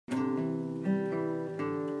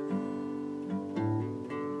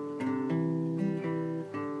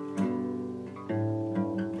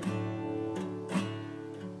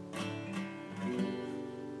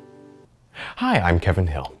Hi, I'm Kevin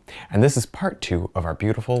Hill, and this is part 2 of our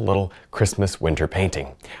beautiful little Christmas winter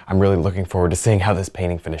painting. I'm really looking forward to seeing how this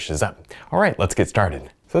painting finishes up. All right, let's get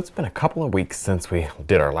started. So it's been a couple of weeks since we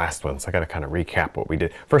did our last one, so I gotta kind of recap what we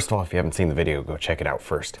did. First of all, if you haven't seen the video, go check it out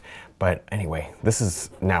first. But anyway, this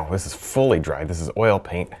is fully dry. This is oil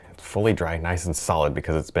paint. It's fully dry, nice and solid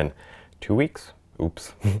because it's been 2 weeks.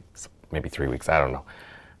 Oops, maybe 3 weeks, I don't know.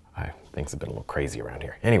 Things have been a little crazy around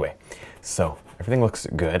here. Anyway, so everything looks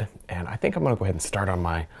good, and I think I'm gonna go ahead and start on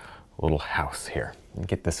my little house here and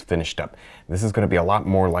get this finished up. This is gonna be a lot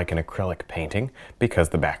more like an acrylic painting because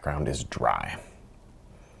the background is dry.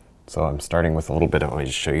 So I'm starting with a little bit of, let me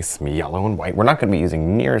just show you some yellow and white. We're not gonna be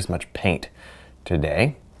using near as much paint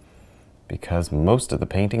today because most of the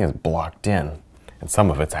painting is blocked in and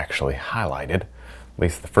some of it's actually highlighted. At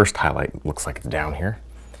least the first highlight looks like it's down here.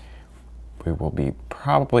 We will be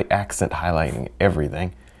probably accent highlighting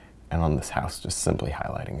everything, and on this house, just simply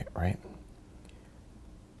highlighting it, right?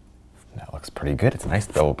 That looks pretty good. It's nice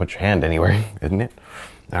to be able to put your hand anywhere, isn't it?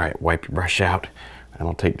 All right, wipe your brush out, and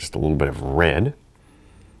I'll take just a little bit of red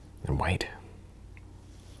and white.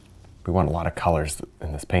 We want a lot of colors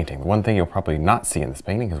in this painting. The one thing you'll probably not see in this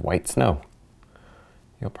painting is white snow.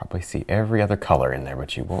 You'll probably see every other color in there,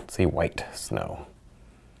 but you won't see white snow.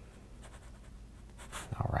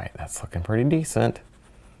 All right, that's looking pretty decent.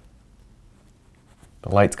 The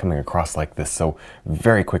light's coming across like this, so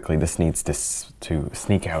very quickly this needs to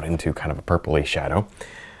sneak out into kind of a purpley shadow.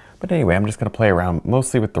 But anyway, I'm just gonna play around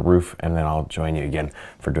mostly with the roof, and then I'll join you again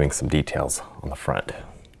for doing some details on the front.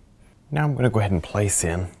 Now I'm gonna go ahead and place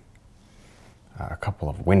in a couple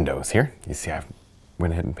of windows here. You see I've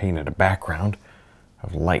went ahead and painted a background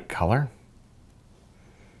of light color.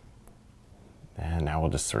 And now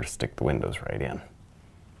we'll just sort of stick the windows right in.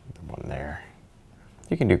 One there.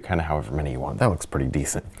 You can do kind of however many you want. That looks pretty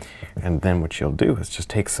decent. And then what you'll do is just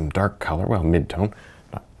take some dark color, well, mid-tone,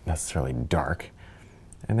 not necessarily dark,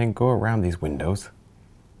 and then go around these windows.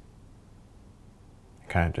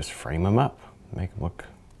 Kind of just frame them up, make them look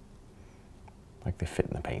like they fit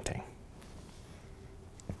in the painting.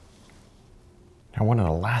 Now, one of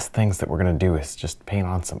the last things that we're going to do is just paint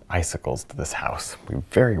on some icicles to this house. We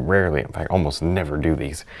very rarely, in fact, almost never do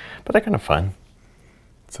these, but they're kind of fun.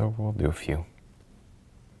 So we'll do a few.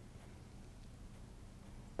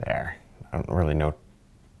 There. I don't really know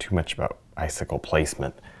too much about icicle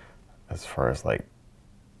placement as far as like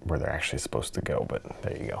where they're actually supposed to go, but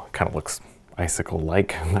there you go. It kind of looks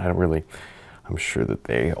icicle-like. I'm sure that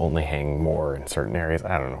they only hang more in certain areas.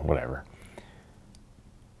 I don't know, whatever.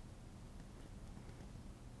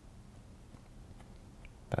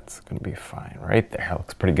 That's gonna be fine right there. That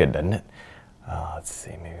looks pretty good, doesn't it? Let's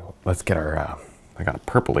see, maybe let's get our, I got a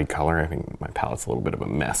purpley color. I think my palette's a little bit of a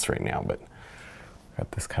mess right now, but I've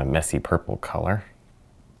got this kind of messy purple color.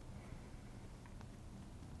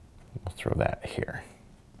 We'll throw that here.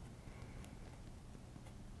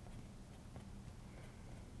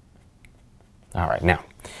 All right, now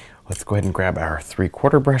let's go ahead and grab our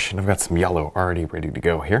 3/4 brush, and I've got some yellow already ready to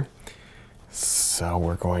go here. So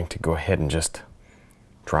we're going to go ahead and just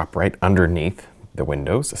drop right underneath the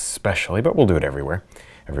windows especially, but we'll do it everywhere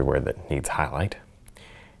that needs highlight,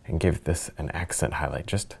 and give this an accent highlight,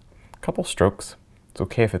 just a couple strokes. It's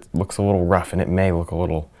okay if it looks a little rough, and it may look a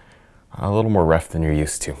little more rough than you're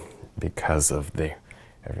used to because of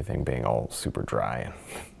everything being all super dry and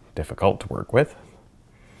difficult to work with.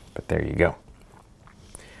 But there you go.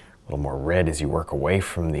 A little more red as you work away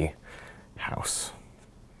from the house.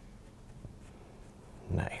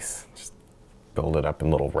 Nice. Just build it up in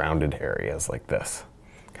little rounded areas like this.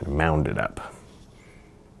 Kind of mound it up.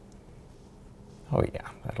 Oh yeah,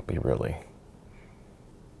 that'll be really,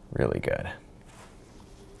 really good.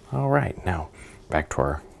 All right, now back to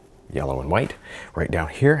our yellow and white. Right down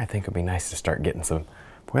here, I think it'd be nice to start getting some,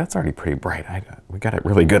 boy, that's already pretty bright. We got it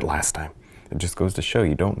really good last time. It just goes to show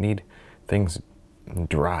you don't need things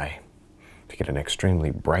dry to get an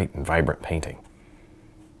extremely bright and vibrant painting.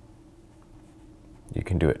 You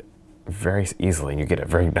can do it very easily and you get a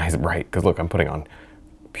very nice bright, because look, I'm putting on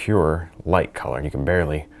pure light color and you can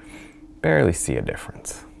barely see a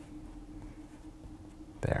difference.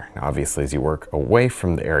 There. Now obviously as you work away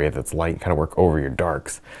from the area that's light, kind of work over your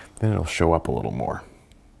darks, then it'll show up a little more.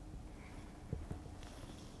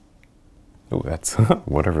 Oh, that's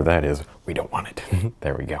whatever that is. We don't want it.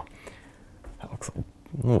 There we go. That looks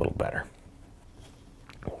a little better.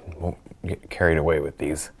 Won't get carried away with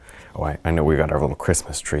these. Oh, I know we got our little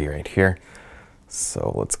Christmas tree right here.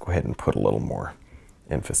 So let's go ahead and put a little more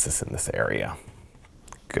emphasis in this area.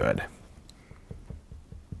 Good.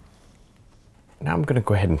 Now I'm going to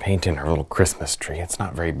go ahead and paint in our little Christmas tree. It's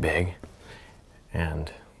not very big.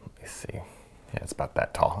 And let me see. Yeah, it's about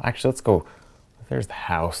that tall. Actually, let's go, there's the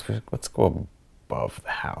house. Let's go above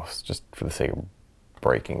the house, just for the sake of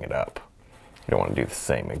breaking it up. You don't want to do the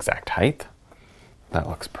same exact height. That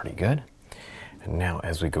looks pretty good. And now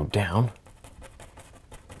as we go down,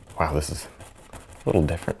 wow, this is a little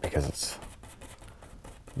different because it's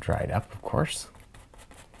dried up, of course.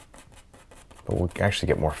 But we'll actually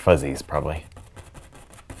get more fuzzies probably.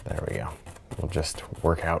 There we go. We'll just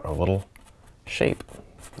work out a little shape.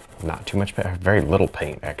 Not too much, very little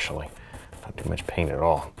paint actually. Not too much paint at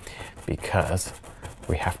all, because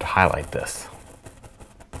we have to highlight this.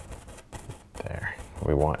 There,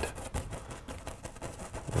 we want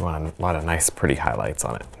a lot of nice pretty highlights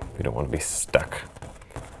on it. We don't want to be stuck.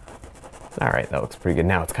 All right, that looks pretty good.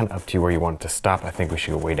 Now it's kind of up to you where you want it to stop. I think we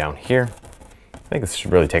should go way down here. I think this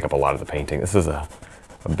should really take up a lot of the painting. This is a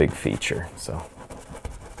big feature, so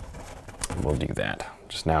we'll do that.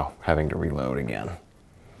 Just now having to reload again.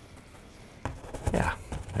 Yeah,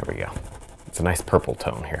 there we go. It's a nice purple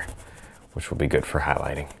tone here, which will be good for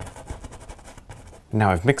highlighting.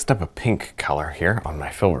 Now I've mixed up a pink color here on my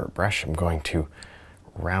filbert brush. I'm going to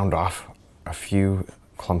round off a few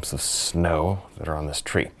clumps of snow that are on this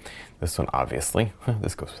tree. This one, obviously,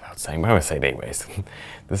 this goes without saying, but I'm gonna say it anyways.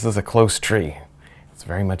 This is a close tree. It's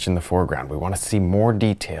very much in the foreground. We want to see more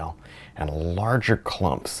detail and larger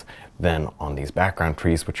clumps than on these background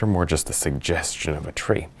trees, which are more just a suggestion of a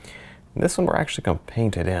tree. And this one, we're actually gonna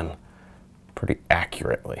paint it in pretty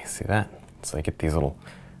accurately. See that? So I get these little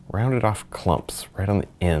rounded off clumps right on the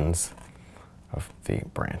ends of the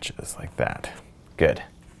branches like that. Good.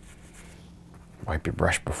 Wipe your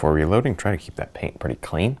brush before reloading. Try to keep that paint pretty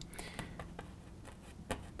clean.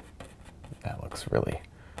 That looks really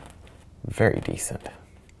very decent.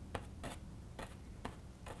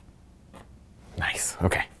 Nice,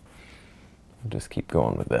 okay. We'll just keep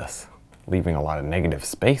going with this, leaving a lot of negative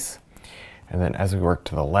space. And then as we work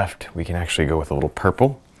to the left, we can actually go with a little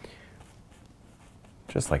purple,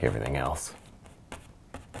 just like everything else.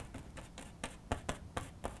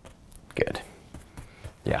 Good.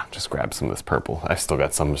 Yeah, just grab some of this purple. I've still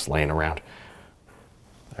got some just laying around.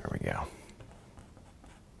 There we go.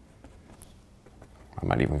 I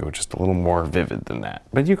might even go just a little more vivid than that,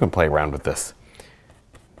 but you can play around with this.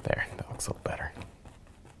 There, that looks a little better.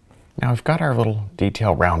 Now I've got our little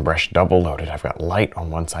detail round brush double loaded. I've got light on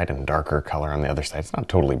one side and darker color on the other side. It's not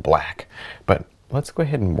totally black, but let's go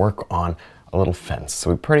ahead and work on a little fence. So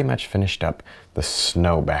we pretty much finished up the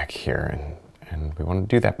snow back here, and we want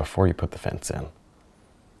to do that before you put the fence in.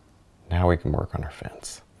 Now we can work on our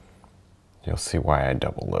fence. You'll see why I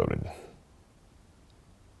double loaded.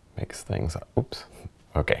 Makes things, oops.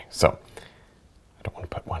 Okay, so I don't want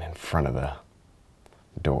to put one in front of the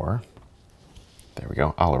door. There we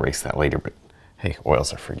go. I'll erase that later, but hey,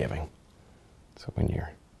 oils are forgiving. So when you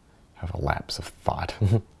have a lapse of thought,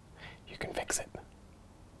 you can fix it.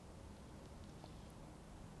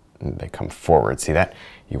 And they come forward. See that?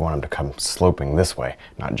 You want them to come sloping this way,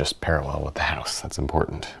 not just parallel with the house. That's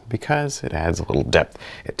important because it adds a little depth.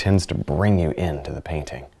 It tends to bring you into the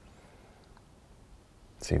painting.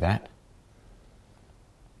 See that?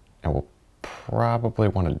 And we'll probably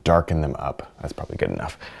want to darken them up. That's probably good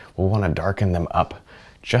enough. We'll want to darken them up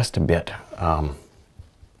just a bit,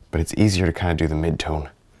 but it's easier to kind of do the mid-tone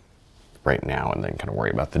right now and then kind of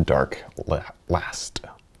worry about the dark last.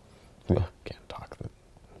 Ugh, can't talk.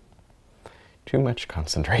 Too much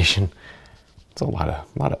concentration. It's a lot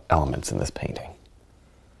of elements in this painting.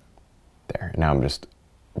 There. Now I'm just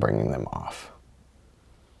bringing them off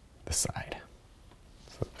the side.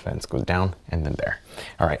 So the fence goes down and then there.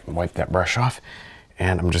 All right, wipe that brush off,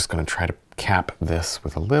 and I'm just going to try to cap this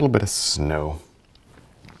with a little bit of snow,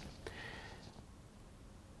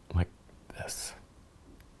 like this.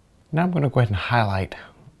 Now I'm going to go ahead and highlight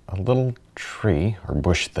a little tree or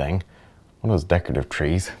bush thing, one of those decorative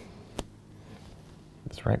trees.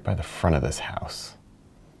 It's right by the front of this house.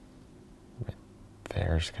 Right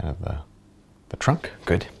there's kind of the trunk.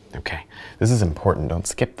 Good. Okay. This is important. Don't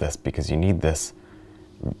skip this because you need this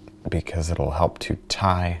because it'll help to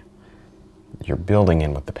tie your building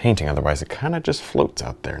in with the painting. Otherwise, it kind of just floats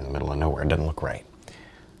out there in the middle of nowhere. It doesn't look right.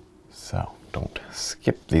 So don't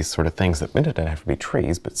skip these sort of things. That doesn't have to be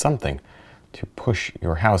trees, but something to push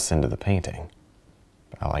your house into the painting.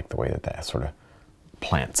 I like the way that that sort of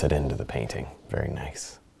plants it into the painting. Very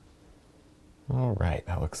nice. All right,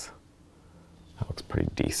 that looks pretty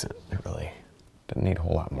decent. It really doesn't need a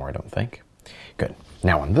whole lot more, I don't think. Good.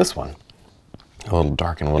 Now on this one, a little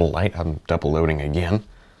dark and a little light, I'm double loading again.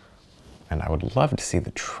 And I would love to see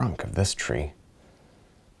the trunk of this tree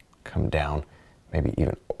come down, maybe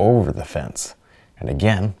even over the fence. And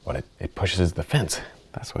again, what it pushes the fence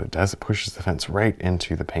That's what it does. It pushes the fence right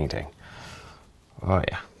into the painting. Oh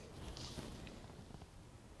yeah.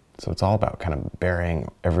 So it's all about kind of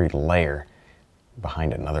burying every layer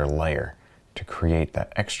behind another layer to create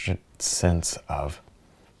that extra sense of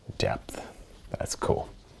depth. That's cool.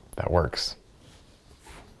 That works.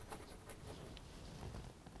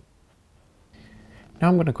 Now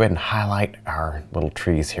I'm going to go ahead and highlight our little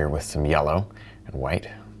trees here with some yellow and white.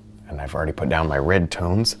 And I've already put down my red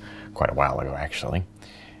tones quite a while ago, actually.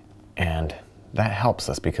 And that helps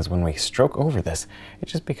us because when we stroke over this, it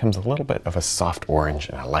just becomes a little bit of a soft orange,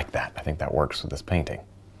 and I like that. I think that works with this painting.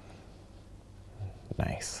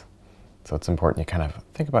 Nice. So it's important you kind of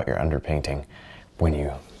think about your underpainting when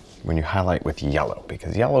you highlight with yellow,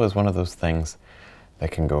 because yellow is one of those things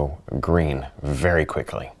that can go green very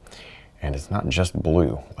quickly. And it's not just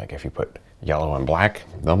blue. Like if you put yellow and black,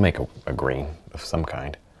 they'll make a green of some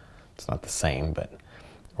kind. It's not the same, but,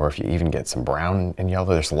 or if you even get some brown and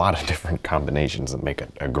yellow, there's a lot of different combinations that make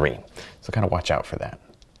a green. So kind of watch out for that.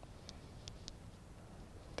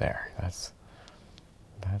 There, that's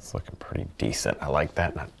looking pretty decent. I like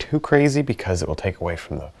that. Not too crazy because it will take away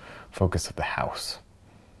from the focus of the house.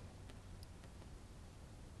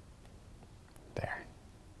 There.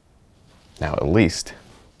 Now at least,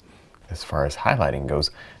 as far as highlighting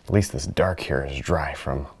goes, at least this dark here is dry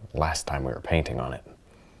from last time we were painting on it.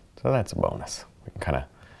 So that's a bonus. We can kind of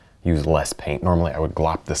use less paint. Normally I would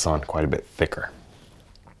glop this on quite a bit thicker.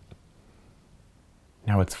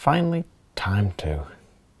 Now it's finally time to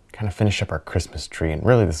kind of finish up our Christmas tree, and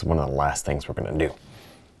really this is one of the last things we're going to do.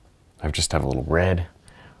 I just have a little red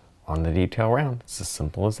on the detail round. It's as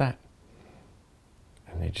simple as that.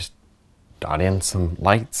 And they just dot in some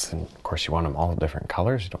lights, and of course you want them all different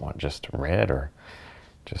colors. You don't want just red or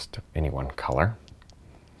just any one color.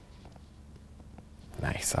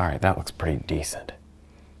 Nice. All right, that looks pretty decent,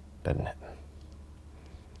 doesn't it?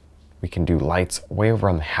 We can do lights way over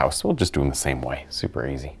on the house. We'll just do them the same way. Super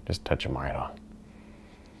easy. Just touch them right on.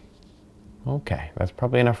 Okay, that's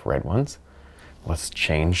probably enough red ones. Let's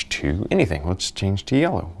change to anything. Let's change to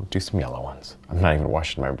yellow. We'll do some yellow ones. I'm not even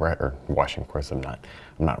washing my brush, or washing, of course I'm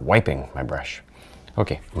not wiping my brush.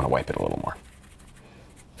 Okay, I'm gonna wipe it a little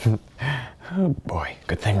more. Oh boy,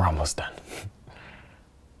 good thing we're almost done.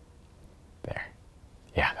 There.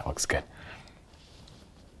 Yeah, that looks good.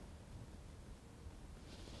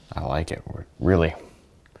 I like it. We're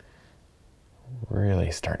really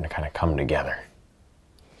starting to kind of come together.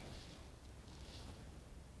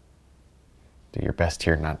 Do your best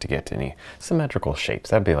here not to get any symmetrical shapes.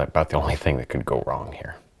 That'd be like about the only thing that could go wrong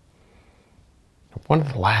here. One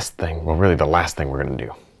of the last thing, well really the last thing we're going to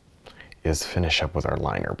do is finish up with our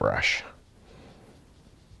liner brush.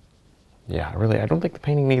 Yeah, really I don't think the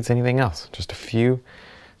painting needs anything else. Just a few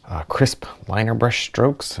crisp liner brush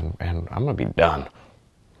strokes and I'm going to be done.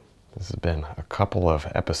 This has been a couple of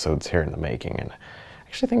episodes here in the making, and I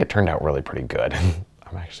actually think it turned out really pretty good.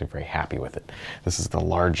 I'm actually very happy with it. This is the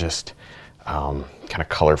largest kind of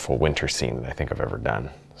colorful winter scene that I think I've ever done,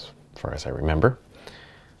 as far as I remember.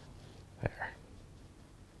 There.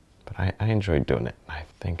 But I enjoyed doing it. I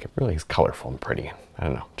think it really is colorful and pretty. I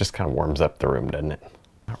don't know, just kind of warms up the room, doesn't it?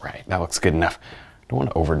 All right, that looks good enough. Don't want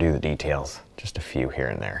to overdo the details. Just a few here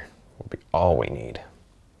and there will be all we need.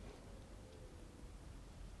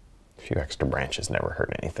 A few extra branches never hurt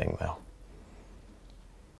anything, though.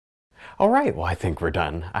 All right, well, I think we're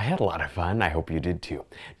done. I had a lot of fun. I hope you did too.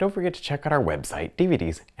 Don't forget to check out our website,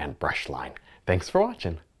 DVDs, and Brushline. Thanks for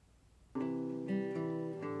watching.